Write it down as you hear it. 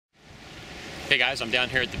guys, I'm down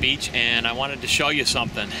here at the beach and I wanted to show you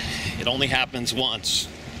something. It only happens once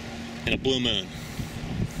in a blue moon.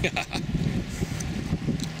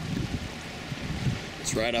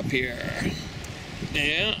 It's right up here.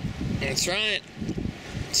 Yeah, that's right.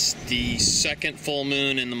 It's the second full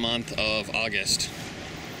moon in the month of August.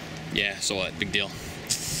 Yeah, so what? Big deal.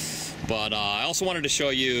 But I also wanted to show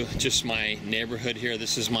you just my neighborhood here.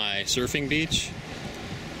 This is my surfing beach.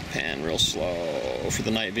 Pan real slow for the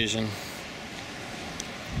night vision.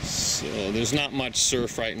 So there's not much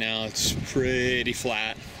surf right now. It's pretty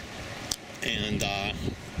flat. And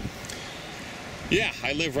yeah,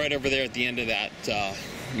 I live right over there at the end of that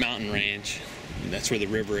mountain range. And that's where the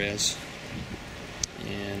river is.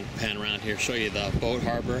 And pan around here, show you the boat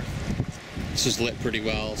harbor. This is lit pretty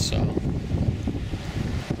well, so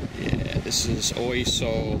yeah, this is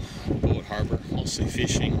Oiso Boat Harbor, mostly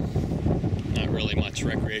fishing, not really much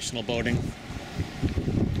recreational boating.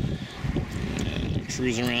 And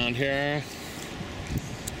cruise around here,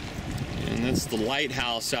 and that's the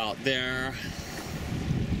lighthouse out there.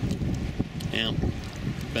 Yeah,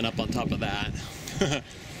 been up on top of that.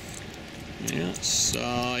 Yeah,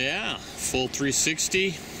 so yeah, full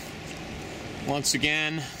 360. Once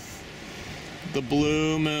again, the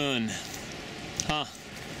blue moon. Huh.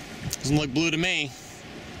 Doesn't look blue to me.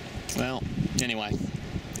 Well, anyway,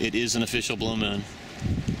 it is an official blue moon.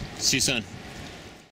 See you soon.